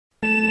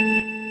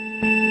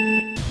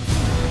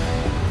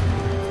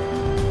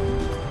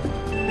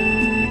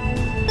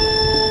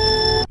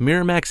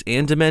Miramax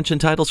and Dimension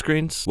title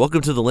screens?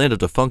 Welcome to the land of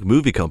defunct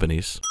movie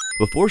companies.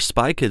 Before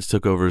Spy Kids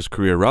took over his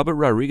career, Robert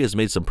Rodriguez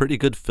made some pretty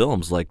good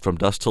films like From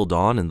Dusk Till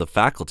Dawn and The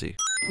Faculty.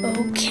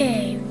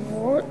 Okay,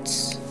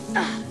 warts.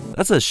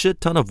 That's a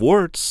shit ton of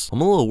warts.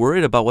 I'm a little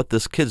worried about what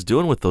this kid's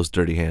doing with those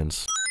dirty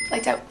hands.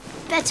 Lights out.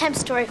 Bedtime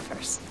story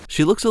first.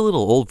 She looks a little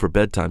old for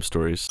bedtime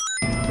stories.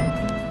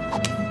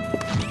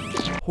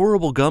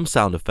 Horrible gum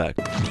sound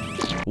effect.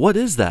 What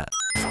is that?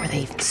 Before they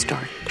even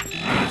start.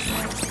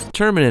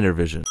 Terminator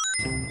vision.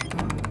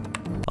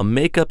 A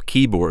makeup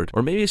keyboard.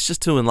 Or maybe it's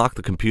just to unlock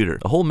the computer.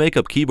 A whole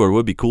makeup keyboard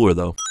would be cooler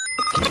though.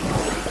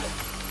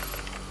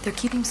 They're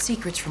keeping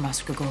secrets from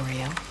us,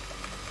 Gregorio.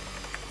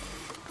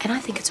 And I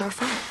think it's our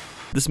fault.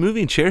 This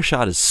moving chair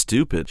shot is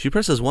stupid. She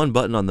presses one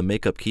button on the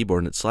makeup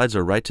keyboard and it slides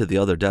her right to the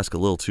other desk a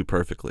little too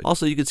perfectly.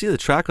 Also, you can see the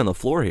track on the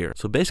floor here.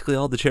 So basically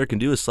all the chair can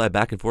do is slide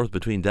back and forth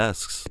between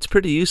desks. It's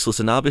pretty useless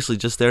and obviously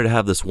just there to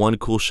have this one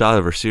cool shot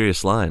of her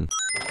serious line.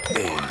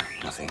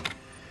 Nothing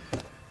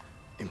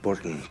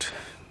important.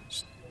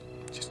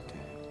 Just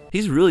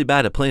He's really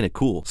bad at playing it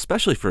cool,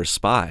 especially for a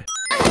spy.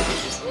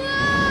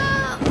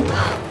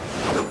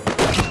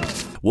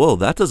 Whoa,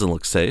 that doesn't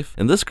look safe.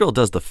 And this girl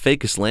does the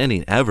fakest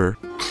landing ever.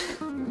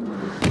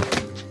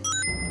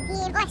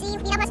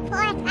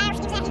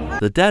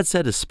 The dad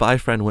said his spy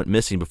friend went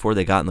missing before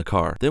they got in the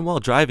car. Then while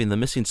driving, the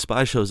missing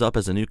spy shows up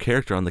as a new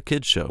character on the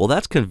kids show. Well,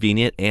 that's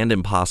convenient and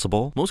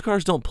impossible. Most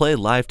cars don't play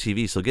live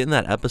TV, so getting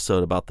that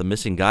episode about the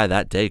missing guy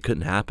that day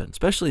couldn't happen.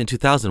 Especially in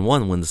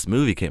 2001 when this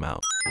movie came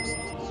out.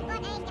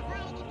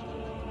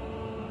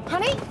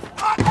 Honey?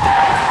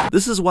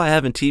 This is why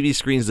having TV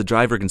screens the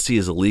driver can see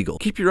is illegal.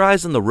 Keep your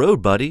eyes on the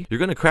road, buddy. You're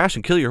gonna crash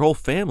and kill your whole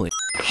family.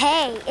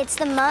 Hey, it's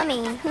the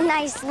mummy.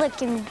 Nice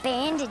looking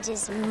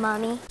bandages,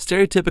 mummy.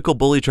 Stereotypical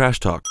bully trash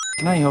talk.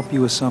 Can I help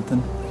you with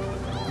something,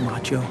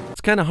 macho?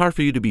 It's kinda hard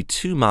for you to be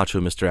too macho,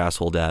 Mr.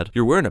 Asshole Dad.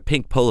 You're wearing a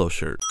pink polo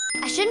shirt.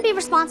 I shouldn't be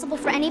responsible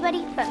for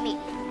anybody but me.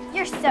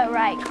 You're so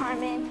right,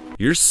 Carmen.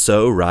 You're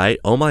so right.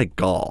 Oh my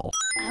gall.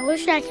 I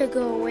wish I could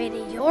go away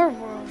to your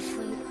world,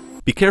 Flute.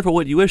 Be careful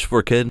what you wish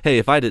for, kid. Hey,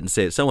 if I didn't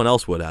say it, someone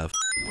else would have.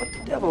 What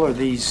the devil are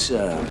these,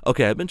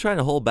 Okay, I've been trying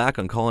to hold back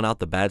on calling out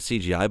the bad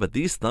CGI, but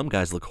these thumb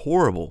guys look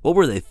horrible. What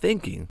were they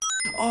thinking?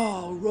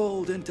 all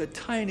rolled into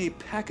tiny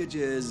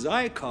packages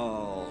I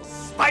call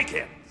Spy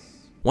Kids.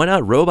 Why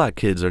not Robot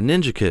Kids or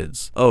Ninja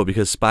Kids? Oh,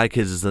 because Spy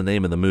Kids is the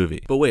name of the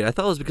movie. But wait, I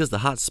thought it was because the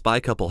hot spy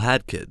couple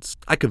had kids.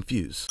 I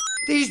confuse.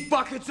 These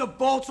buckets of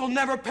bolts will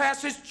never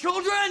pass as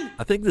children!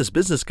 I think this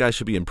business guy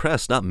should be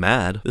impressed, not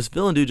mad. This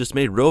villain dude just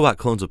made robot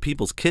clones of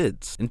people's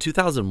kids in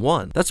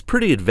 2001. That's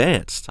pretty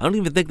advanced. I don't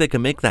even think they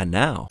can make that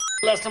now.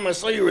 Last time I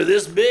saw you were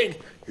this big.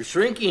 You're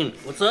shrinking.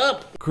 What's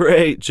up?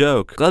 Great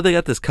joke. Glad they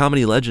got this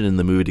comedy legend in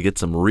the movie to get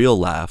some real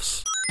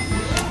laughs.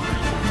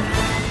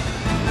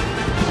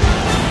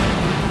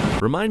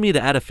 Remind me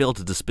to add a fail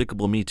to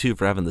Despicable Me 2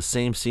 for having the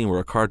same scene where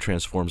a car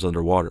transforms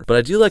underwater. But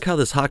I do like how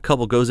this hot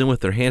couple goes in with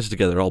their hands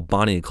together all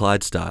Bonnie and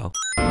Clyde style.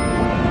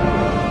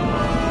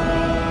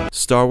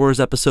 Star Wars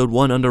Episode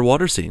 1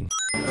 underwater scene.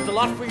 There's a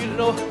lot for you to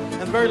know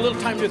and very little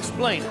time to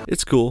explain.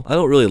 It's cool. I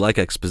don't really like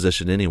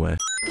exposition anyway.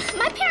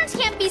 My parents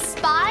can't be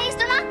spies.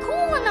 They're not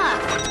cool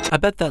enough. I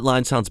bet that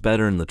line sounds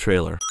better in the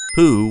trailer.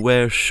 Who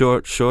wears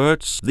short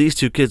shorts? These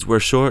two kids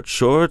wear short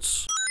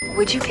shorts.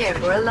 Would you care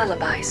for a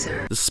lullaby,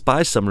 sir? The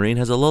spy submarine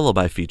has a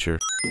lullaby feature.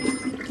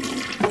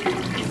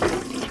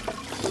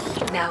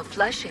 Now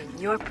flushing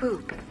your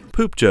poop.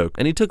 Poop joke.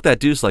 And he took that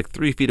deuce like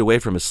 3 feet away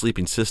from his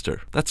sleeping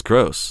sister. That's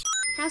gross.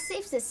 How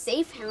safe's a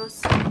safe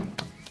house?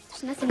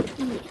 There's nothing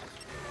to eat.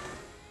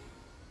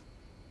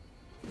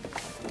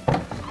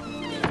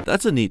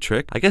 That's a neat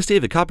trick. I guess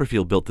David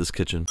Copperfield built this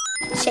kitchen.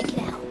 Check it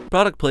out.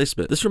 Product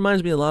placement. This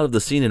reminds me a lot of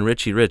the scene in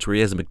Richie Rich where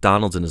he has a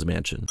McDonald's in his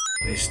mansion.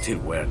 They still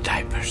wear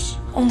diapers.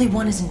 Only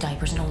one is in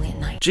diapers and only at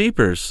night.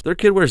 Jeepers. Their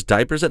kid wears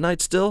diapers at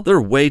night still?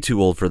 They're way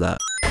too old for that.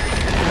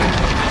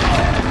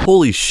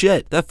 Holy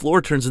shit. That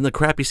floor turns into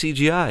crappy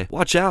CGI.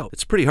 Watch out.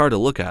 It's pretty hard to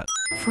look at.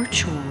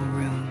 Virtual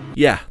room.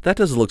 Yeah, that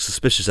doesn't look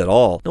suspicious at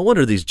all. No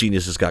wonder these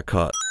geniuses got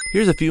caught.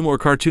 Here's a few more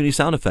cartoony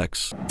sound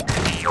effects.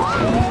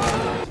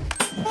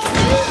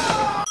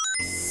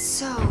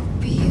 So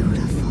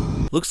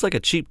beautiful. Looks like a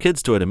cheap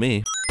kid's toy to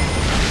me.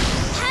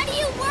 How do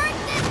you work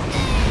this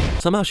thing?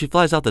 Somehow she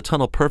flies out the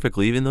tunnel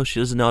perfectly even though she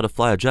doesn't know how to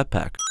fly a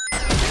jetpack.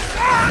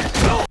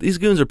 These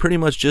goons are pretty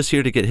much just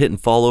here to get hit and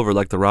fall over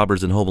like the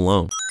robbers in Home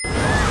Alone.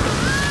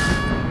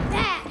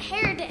 That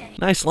hair day.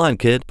 Nice line,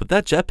 kid, but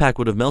that jetpack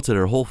would have melted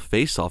her whole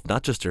face off,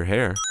 not just her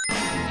hair.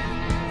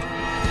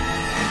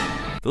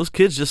 Those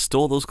kids just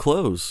stole those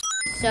clothes.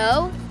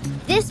 So,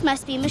 this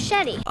must be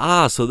Machete.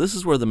 Ah, so this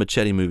is where the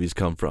Machete movies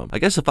come from. I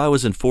guess if I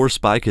was in 4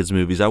 Spy Kids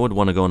movies, I would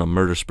want to go on a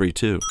murder spree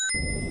too.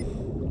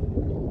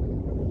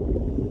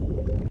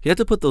 You have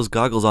to put those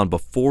goggles on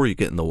before you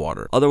get in the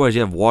water. Otherwise, you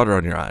have water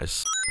on your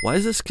eyes. Why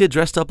is this kid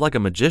dressed up like a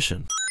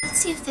magician? Let's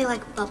see if they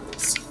like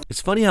bubbles.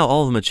 It's funny how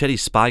all of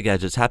Machete's spy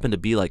gadgets happen to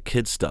be like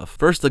kid stuff.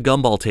 First the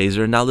gumball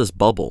taser and now this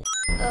bubble.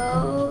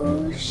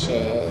 Oh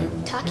shit.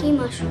 Taki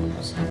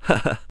mushrooms.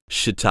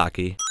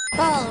 Shiitake.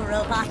 All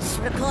robots,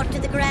 report to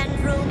the grand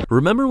room.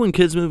 Remember when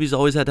kids' movies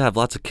always had to have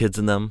lots of kids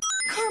in them?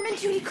 Carmen,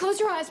 Judy, close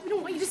your eyes. We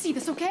don't want you to see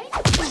this, okay?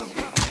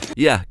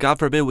 Yeah, God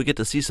forbid we get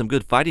to see some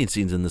good fighting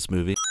scenes in this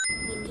movie.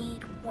 We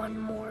need one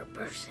more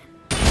person.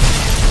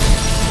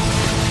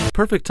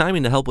 Perfect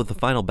timing to help with the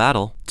final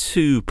battle.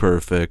 Too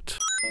perfect.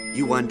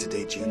 You won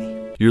today,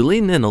 Junie. You're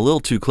leaning in a little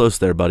too close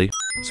there, buddy.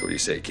 So what do you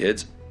say,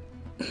 kids?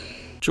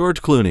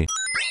 George Clooney.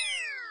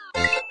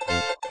 Go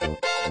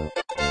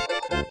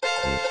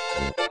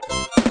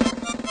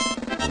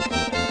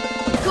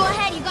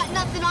ahead, you got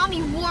nothing on me,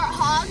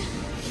 warthog.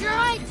 Sure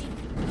I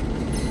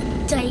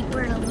do.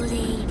 Diaper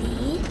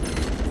lady.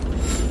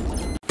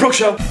 Brooke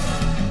Show!